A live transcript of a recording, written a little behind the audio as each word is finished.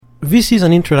This is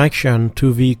an introduction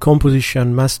to the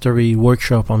Composition Mastery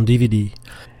workshop on DVD.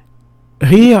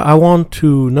 Here I want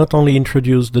to not only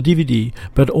introduce the DVD,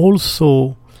 but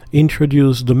also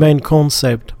introduce the main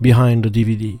concept behind the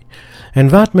DVD.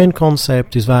 And that main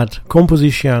concept is that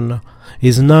composition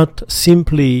is not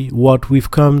simply what we've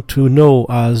come to know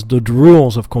as the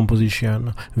rules of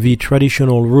composition, the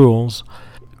traditional rules.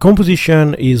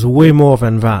 Composition is way more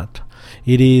than that.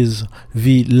 It is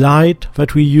the light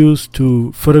that we use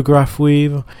to photograph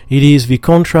with. It is the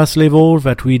contrast level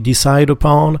that we decide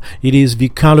upon. It is the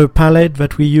color palette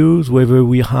that we use, whether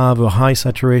we have a high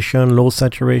saturation, low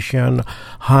saturation,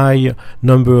 high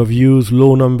number of hues,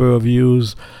 low number of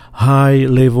hues, high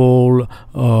level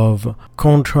of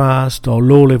contrast or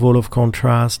low level of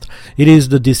contrast. It is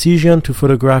the decision to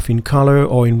photograph in color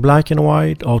or in black and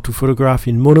white, or to photograph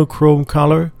in monochrome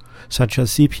color, such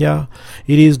as sepia.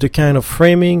 It is the kind of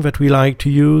framing that we like to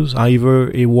use,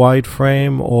 either a wide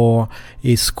frame or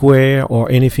a square or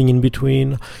anything in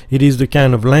between. It is the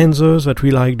kind of lenses that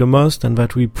we like the most and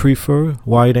that we prefer,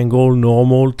 wide angle,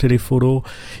 normal, telephoto.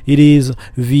 It is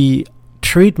the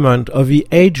treatment of the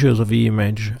edges of the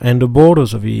image and the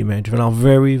borders of the image that are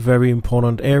very, very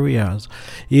important areas.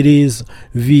 It is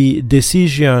the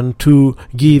decision to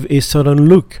give a certain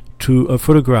look to a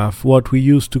photograph, what we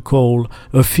used to call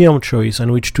a film choice,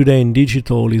 and which today in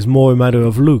digital is more a matter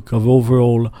of look, of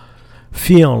overall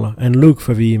feel and look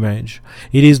for the image.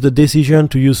 It is the decision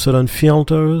to use certain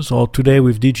filters, or today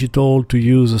with digital to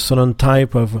use a certain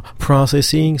type of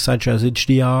processing, such as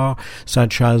HDR,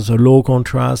 such as a low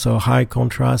contrast or high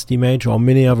contrast image, or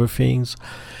many other things.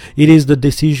 It is the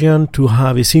decision to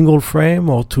have a single frame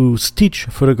or to stitch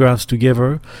photographs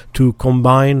together, to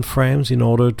combine frames in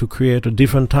order to create a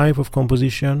different type of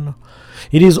composition.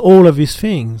 It is all of these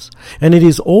things. And it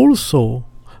is also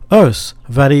us,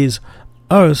 that is,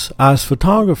 us as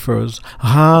photographers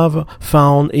have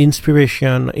found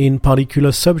inspiration in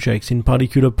particular subjects, in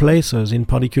particular places, in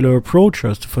particular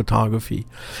approaches to photography.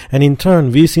 And in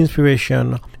turn, this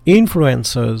inspiration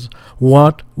influences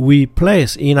what we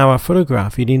place in our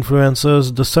photograph. It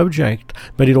influences the subject,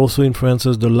 but it also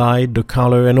influences the light, the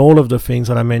color, and all of the things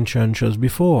that I mentioned just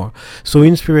before. So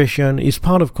inspiration is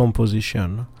part of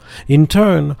composition. In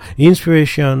turn,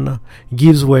 inspiration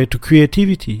gives way to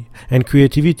creativity, and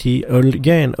creativity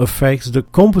again affects the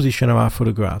composition of our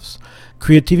photographs.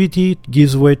 Creativity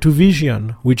gives way to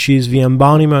vision, which is the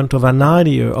embodiment of an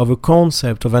idea, of a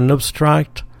concept, of an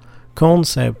abstract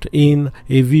concept in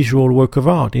a visual work of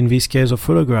art, in this case a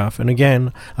photograph. And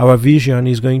again, our vision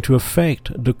is going to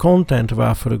affect the content of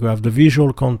our photograph, the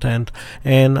visual content,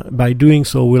 and by doing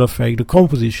so will affect the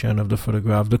composition of the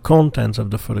photograph, the contents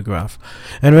of the photograph.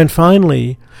 And then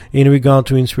finally, in regard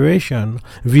to inspiration,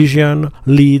 vision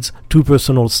leads to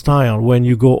personal style when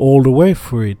you go all the way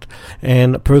through it.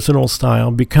 And personal style,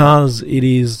 because it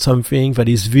is something that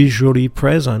is visually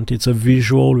present, it's a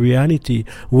visual reality,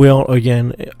 will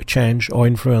again change or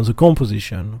influence the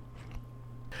composition.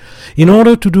 In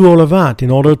order to do all of that, in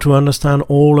order to understand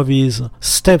all of these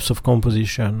steps of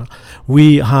composition,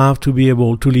 we have to be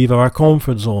able to leave our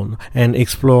comfort zone and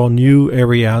explore new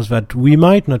areas that we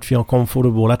might not feel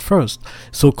comfortable at first.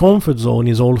 So comfort zone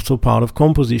is also part of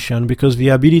composition, because the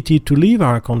ability to leave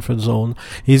our comfort zone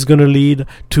is going to lead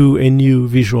to a new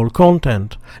visual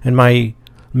content. And my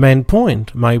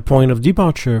point of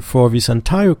departure for this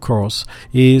entire course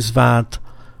is that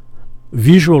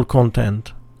visual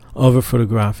content of a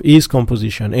photograph is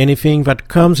composition. Anything that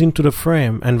comes into the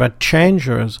frame and that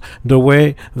changes the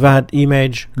way that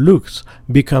image looks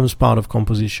becomes part of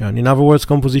composition. In other words,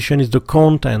 composition is the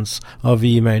contents of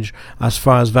the image as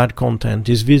far as that content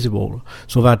is visible.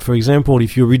 So that, for example,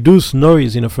 if you reduce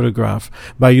noise in a photograph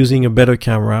by using a better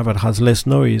camera that has less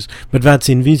noise, but that's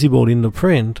invisible in the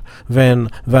print, then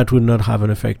that would not have an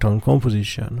effect on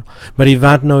composition. But if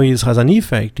that noise has an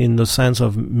effect in the sense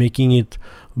of making it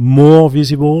more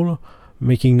visible,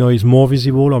 making noise more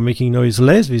visible, or making noise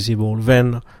less visible,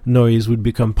 then noise would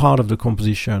become part of the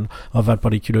composition of that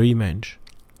particular image.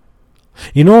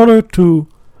 In order to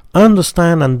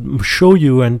understand and show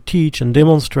you and teach and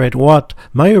demonstrate what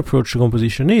my approach to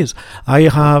composition is, I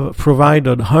have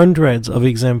provided hundreds of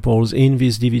examples in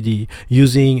this DVD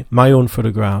using my own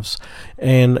photographs,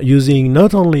 and using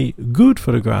not only good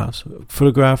photographs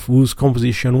whose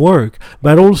composition work,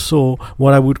 but also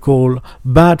what I would call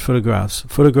bad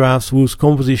photographs whose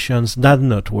compositions did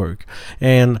not work.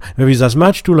 And there is as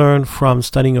much to learn from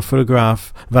studying a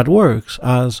photograph that works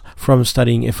as from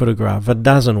studying a photograph that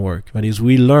doesn't work. That is,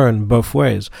 we learn both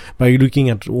ways by looking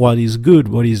at what is good,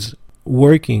 what is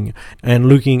working, and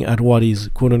looking at what is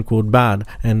quote-unquote bad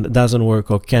and doesn't work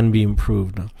or can be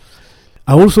improved.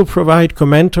 I also provide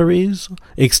commentaries,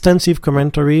 extensive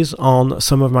commentaries on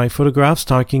some of my photographs,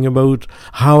 talking about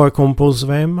how I compose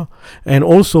them, and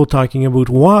also talking about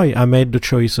why I made the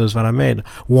choices that I made,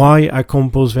 why I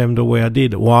composed them the way I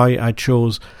did, why I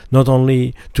chose not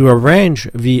only to arrange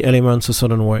the elements a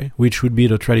certain way, which would be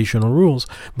the traditional rules,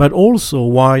 but also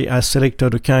why I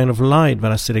selected the kind of light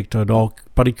that I selected, or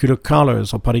particular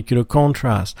colors, or particular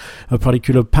contrast, a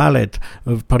particular palette,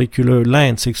 a particular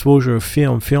lens, exposure,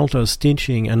 film, filters,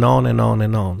 stitching, and on and on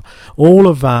and on. All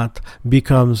of that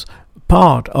becomes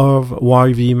part of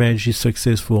why the image is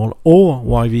successful or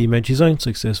why the image is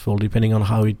unsuccessful, depending on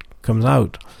how it comes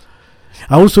out.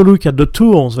 I also look at the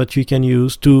tools that you can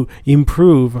use to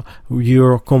improve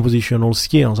your compositional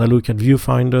skills. I look at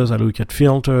viewfinders, I look at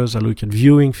filters, I look at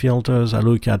viewing filters, I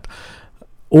look at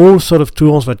all sort of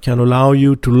tools that can allow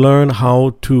you to learn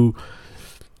how to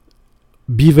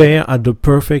be there at the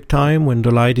perfect time when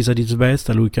the light is at its best.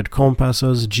 I look at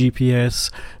compasses, GPS,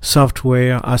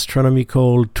 software,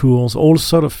 astronomical tools, all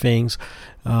sort of things,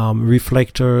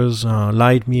 reflectors,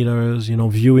 light meters,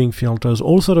 viewing filters,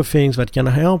 all sort of things that can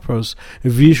help us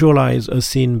visualize a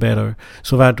scene better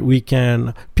so that we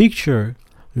can picture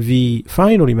the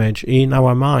final image in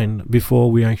our mind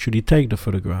before we actually take the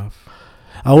photograph.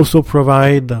 I also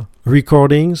provide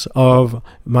recordings of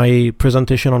my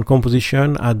presentation on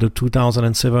composition at the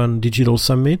 2007 Digital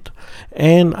Summit,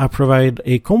 and I provide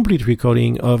a complete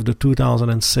recording of the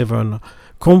 2007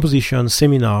 Composition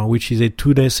Seminar, which is a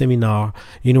 2-day seminar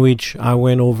in which I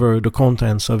went over the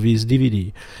contents of this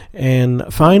DVD. And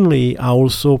finally, I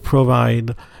also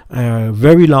provide a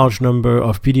very large number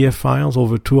of PDF files,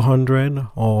 over 200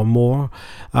 or more.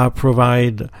 I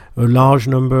provide a large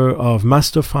number of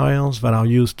master files that are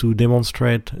used to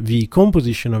demonstrate the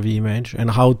composition of the image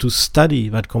and how to study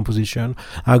that composition.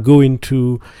 I go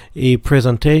into a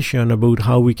presentation about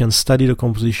how we can study the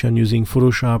composition using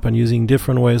Photoshop and using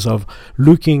different ways of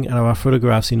looking at our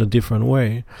photographs in a different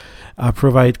way. I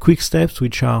provide quick steps,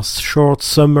 which are short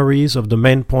summaries of the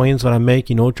main points that I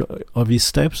make in all of these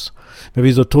steps. There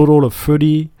is a total of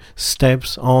 30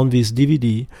 steps on this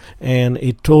DVD and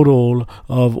a total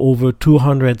of over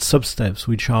 200 sub-steps,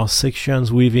 which are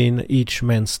sections within each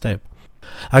main step.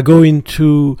 I go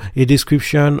into a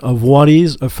description of what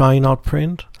is a fine art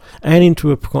print and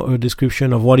into a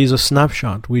description of what is a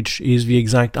snapshot, which is the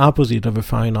exact opposite of a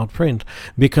fine art print,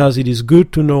 because it is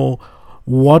good to know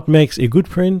what makes a good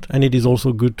print, and it is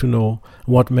also good to know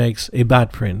what makes a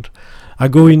bad print. I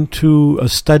go into a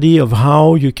study of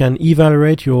how you can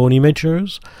evaluate your own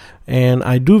images, and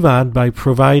I do that by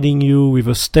providing you with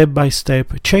a step-by-step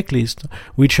checklist,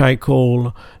 which I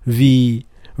call the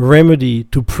remedy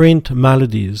to print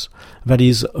maladies. That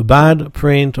is, a bad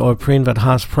print or a print that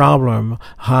has problem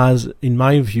has, in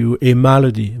my view, a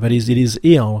malady. That is, it is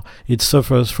ill. It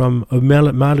suffers from a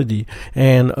malady,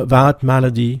 and that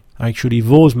malady, actually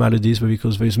those maladies,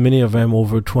 because there's many of them,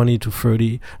 over 20 to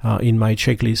 30 in my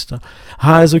checklist,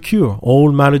 has a cure.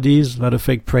 All maladies that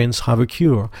affect prints have a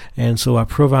cure, and so I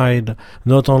provide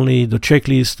not only the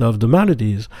checklist of the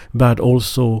maladies, but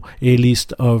also a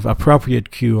list of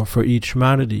appropriate cure for each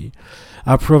malady.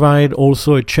 I provide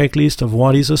also a checklist of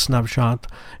what is a snapshot,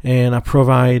 and I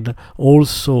provide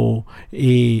also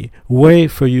a way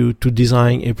for you to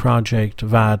design a project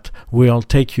that will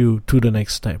take you to the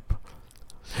next step.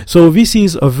 So this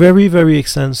is a very, very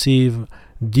extensive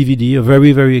DVD, a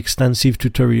very, very extensive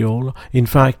tutorial. In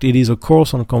fact, it is a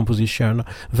course on composition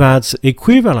that's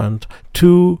equivalent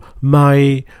to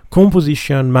my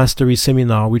composition mastery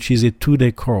seminar, which is a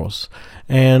 2-day course.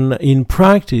 And in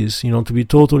practice, to be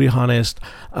totally honest,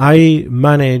 I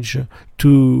manage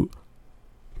to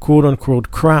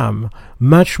quote-unquote cram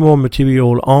much more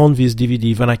material on this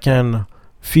DVD than I can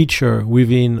feature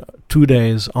within 2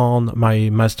 days on my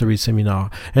mastery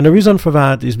seminar. And the reason for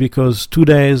that is because 2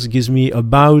 days gives me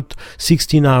about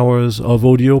 16 hours of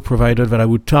audio, provided that I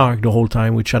would talk the whole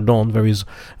time, which I don't. There is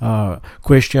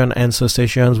question answer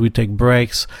sessions, we take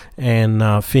breaks,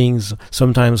 and things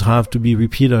sometimes have to be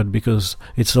repeated because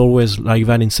it's always like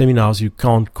that in seminars. You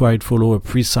can't quite follow a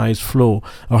precise flow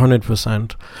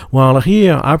 100%. While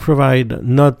here I provide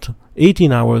not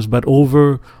 18 hours, but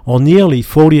over or nearly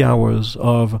 40 hours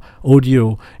of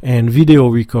audio and video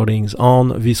recordings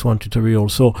on this one tutorial.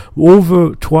 So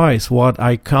over twice what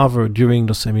I covered during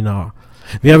the seminar.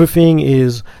 The other thing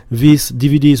is, this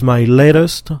DVD is my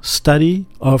latest study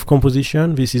of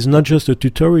composition. This is not just a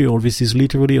tutorial, this is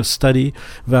literally a study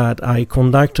that I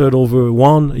conducted over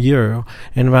 1 year,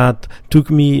 and that took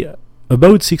me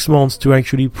about 6 months to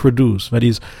actually produce. That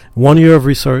is 1 year of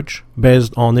research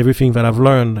based on everything that I've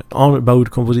learned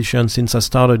about composition since I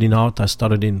started in art. I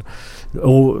started in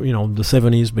the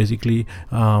 70s basically,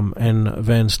 and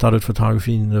then started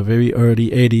photography in the very early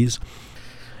 80s.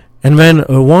 And then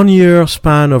a 1 year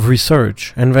span of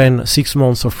research, and then 6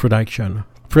 months of production.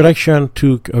 Production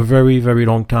took a very, very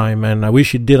long time, and I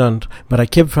wish it didn't, but I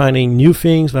kept finding new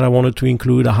things that I wanted to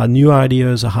include. I had new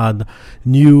ideas, I had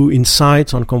new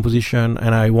insights on composition,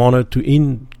 and I wanted to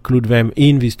include them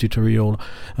in this tutorial.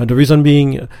 The reason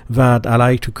being that I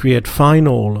like to create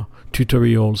final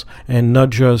tutorials and not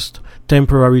just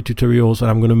temporary tutorials that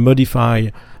I'm going to modify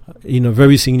in a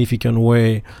very significant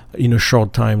way in a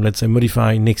short time, let's say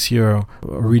modify next year,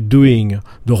 redoing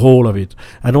the whole of it.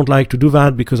 I don't like to do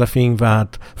that because I think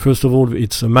that, first of all,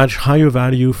 it's a much higher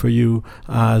value for you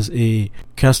as a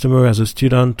customer, as a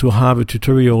student, to have a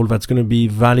tutorial that's going to be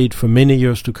valid for many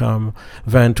years to come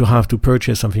than to have to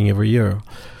purchase something every year.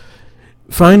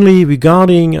 Finally,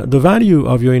 regarding the value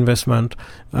of your investment,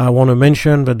 I want to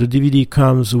mention that the DVD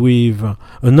comes with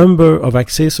a number of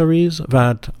accessories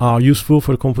that are useful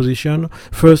for the composition.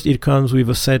 First, it comes with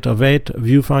a set of 8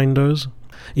 viewfinders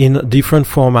in different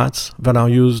formats that are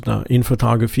used in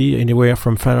photography, anywhere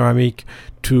from panoramic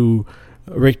to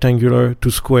rectangular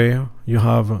to square. You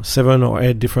have 7 or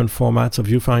 8 different formats of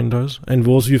viewfinders, and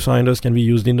those viewfinders can be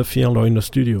used in the field or in the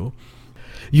studio.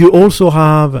 You also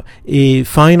have a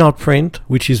fine art print,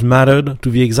 which is matted to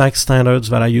the exact standards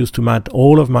that I use to mat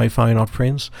all of my fine art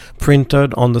prints,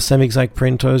 printed on the same exact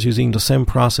printers using the same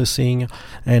processing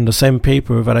and the same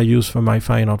paper that I use for my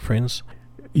fine art prints.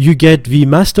 You get the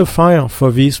master file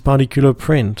for this particular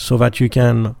print so that you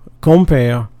can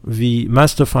compare the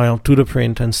master file to the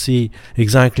print and see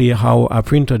exactly how I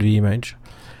printed the image.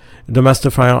 The master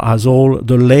file has all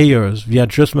the layers, the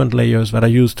adjustment layers that I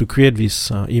use to create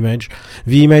this image.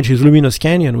 The image is Luminous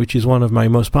Canyon, which is one of my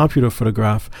most popular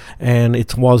photographs, and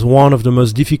it was one of the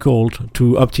most difficult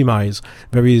to optimize.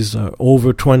 There is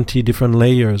over 20 different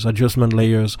layers, adjustment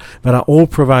layers, that are all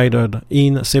provided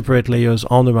in separate layers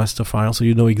on the master file, so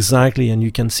you know exactly and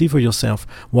you can see for yourself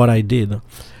what I did.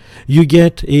 You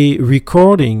get a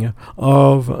recording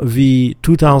of the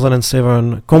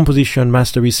 2007 Composition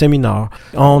Mastery Seminar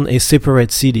on a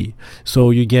separate CD. So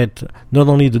you get not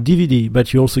only the DVD,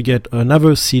 but you also get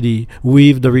another CD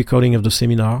with the recording of the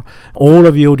seminar. All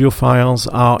of the audio files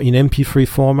are in MP3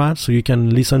 format, so you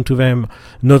can listen to them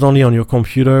not only on your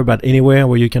computer, but anywhere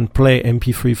where you can play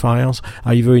MP3 files,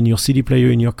 either in your CD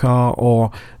player in your car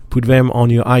or put them on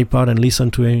your iPod and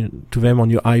listen to them on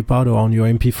your iPod or on your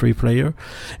MP3 player.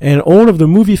 And all of the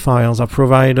movie files are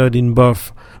provided in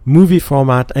both movie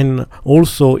format and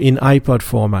also in iPod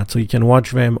format, so you can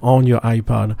watch them on your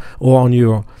iPod or on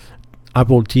your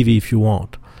Apple TV if you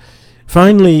want.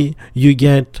 Finally, you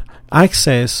get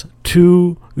access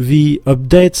to the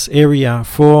updates area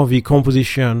for the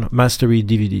Composition Mastery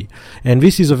DVD. And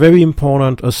this is a very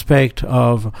important aspect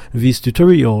of this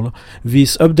tutorial.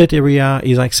 This update area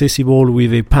is accessible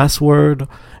with a password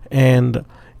and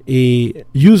a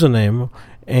username,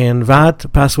 and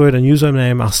that password and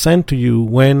username are sent to you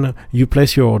when you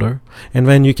place your order, and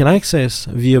then you can access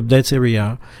the updates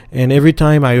area, and every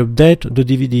time I update the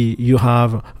DVD, you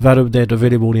have that update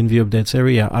available in the updates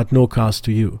area at no cost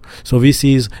to you. So this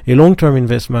is a long-term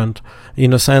investment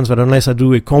in a sense that unless I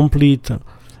do a complete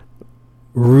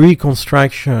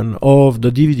reconstruction of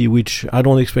the DVD, which I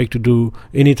don't expect to do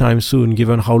anytime soon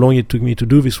given how long it took me to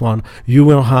do this one, you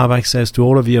will have access to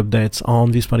all of the updates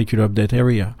on this particular update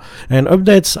area. And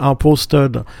updates are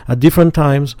posted at different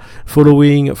times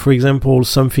following, for example,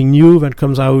 something new that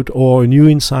comes out, or a new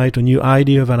insight, a new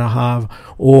idea that I have,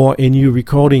 or a new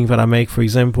recording that I make. For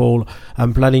example,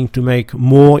 I'm planning to make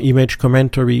more image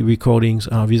commentary recordings.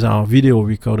 These are video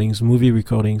recordings, movie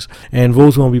recordings, and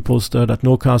those will be posted at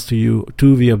no cost to you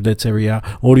to the updates area.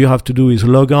 All you have to do is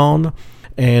log on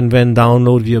and then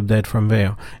download the update from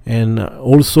there. And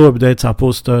also updates are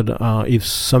posted if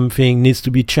something needs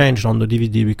to be changed on the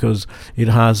DVD because it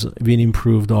has been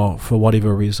improved or for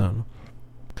whatever reason.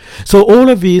 So all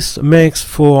of this makes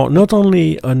for not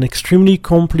only an extremely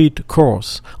complete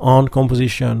course on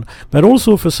composition, but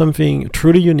also for something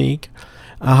truly unique.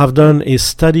 I have done a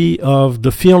study of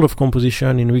the field of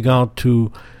composition in regard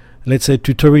to, let's say,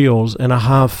 tutorials, and I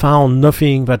have found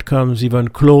nothing that comes even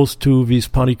close to this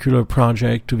particular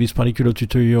project, to this particular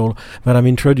tutorial that I'm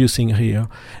introducing here.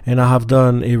 And I have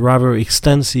done a rather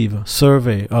extensive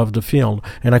survey of the field,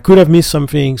 and I could have missed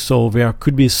something, so there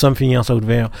could be something else out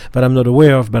there that I'm not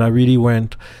aware of, but I really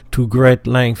went to great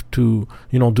length to,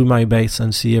 do my best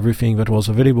and see everything that was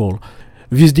available.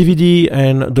 This DVD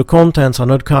and the contents are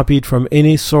not copied from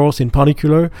any source in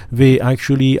particular. They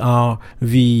actually are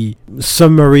the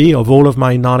summary of all of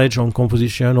my knowledge on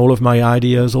composition, all of my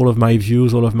ideas, all of my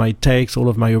views, all of my takes, all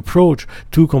of my approach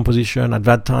to composition at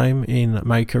that time in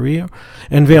my career.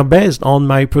 And they are based on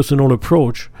my personal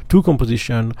approach to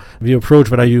composition, the approach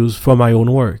that I use for my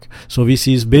own work. So this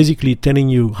is basically telling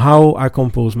you how I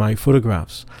compose my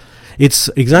photographs. It's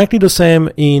exactly the same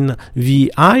in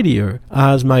the idea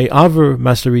as my other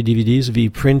mastery DVDs, the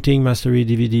printing mastery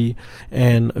DVD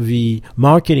and the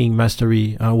marketing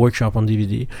mastery workshop on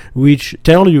DVD, which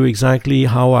tell you exactly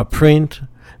how I print,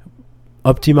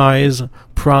 optimize,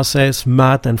 process,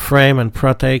 mat and frame and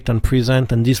protect and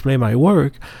present and display my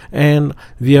work, and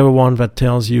the other one that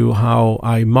tells you how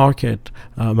I market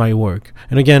my work.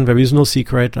 And again, there is no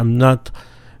secret. I'm not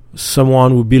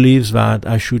someone who believes that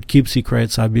I should keep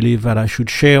secrets. I believe that I should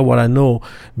share what I know,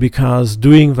 because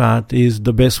doing that is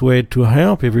the best way to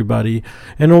help everybody,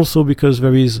 and also because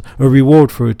there is a reward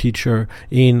for a teacher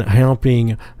in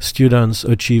helping students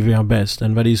achieve their best,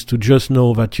 and that is to just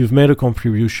know that you've made a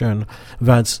contribution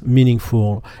that's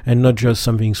meaningful and not just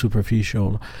something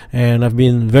superficial. And I've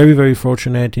been very, very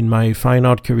fortunate in my fine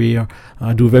art career.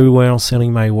 I do very well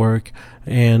selling my work,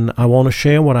 and I want to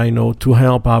share what I know to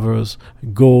help others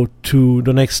go to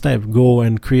the next step, go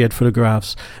and create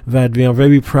photographs that they are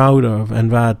very proud of and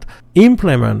that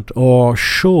implement or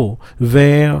show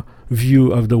their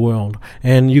view of the world.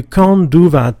 And you can't do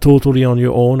that totally on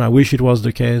your own. I wish it was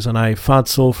the case, and I thought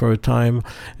so for a time.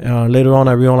 Later on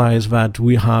I realized that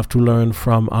we have to learn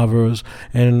from others,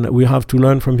 and we have to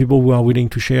learn from people who are willing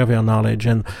to share their knowledge.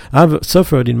 And I've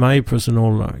suffered in my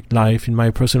personal life, in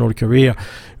my personal career,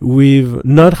 with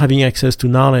not having access to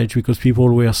knowledge because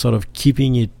people were sort of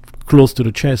keeping it close to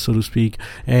the chest, so to speak.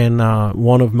 And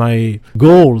one of my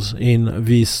goals in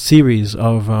this series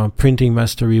of printing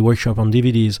mastery workshop on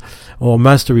DVDs, or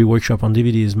mastery workshop on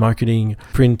DVDs, marketing,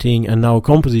 printing, and now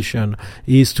composition,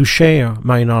 is to share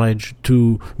my knowledge,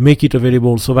 to make it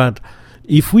available so that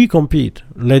if we compete,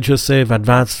 let's just say that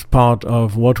that's part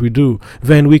of what we do,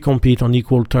 then we compete on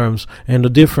equal terms. And the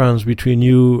difference between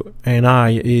you and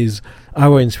I is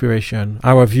our inspiration,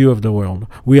 our view of the world.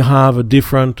 We have a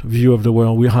different view of the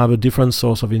world. We have a different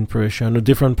source of inspiration, a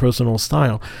different personal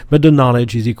style, but the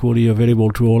knowledge is equally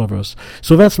available to all of us.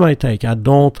 So that's my take. I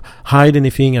don't hide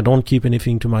anything. I don't keep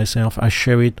anything to myself. I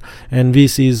share it. And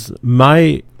this is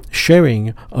my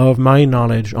sharing of my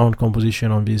knowledge on composition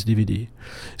on this DVD.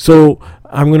 So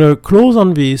I'm going to close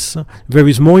on this. There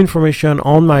is more information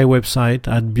on my website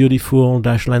at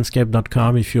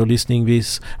beautiful-landscape.com if you're listening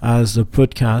this as a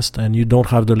podcast and you don't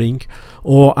have the link,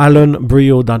 or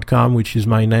alanbriot.com, which is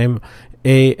my name,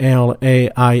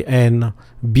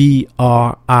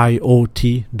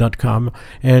 ALAINBRIOT.com,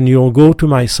 and you'll go to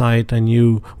my site and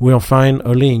you will find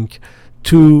a link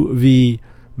to the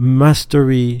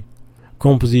Mastery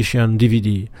Composition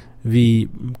DVD, the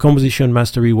Composition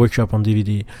Mastery Workshop on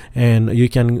DVD. And you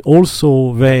can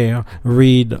also there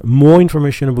read more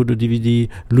information about the DVD,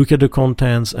 look at the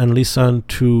contents, and listen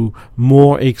to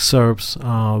more excerpts,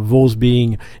 those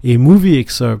being a movie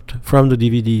excerpt from the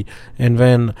DVD, and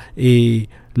then a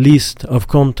list of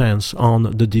contents on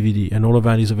the DVD. And all of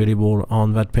that is available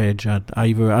on that page at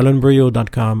either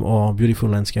alanbriot.com or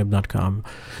beautifullandscape.com.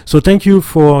 So thank you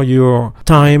for your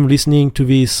time listening to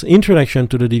this introduction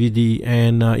to the DVD.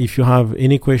 And if you have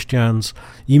any questions,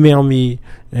 email me,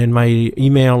 and my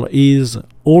email is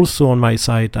also on my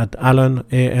site at alan,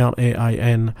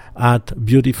 ALAIN, at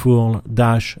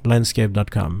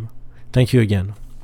beautiful-landscape.com. Thank you again.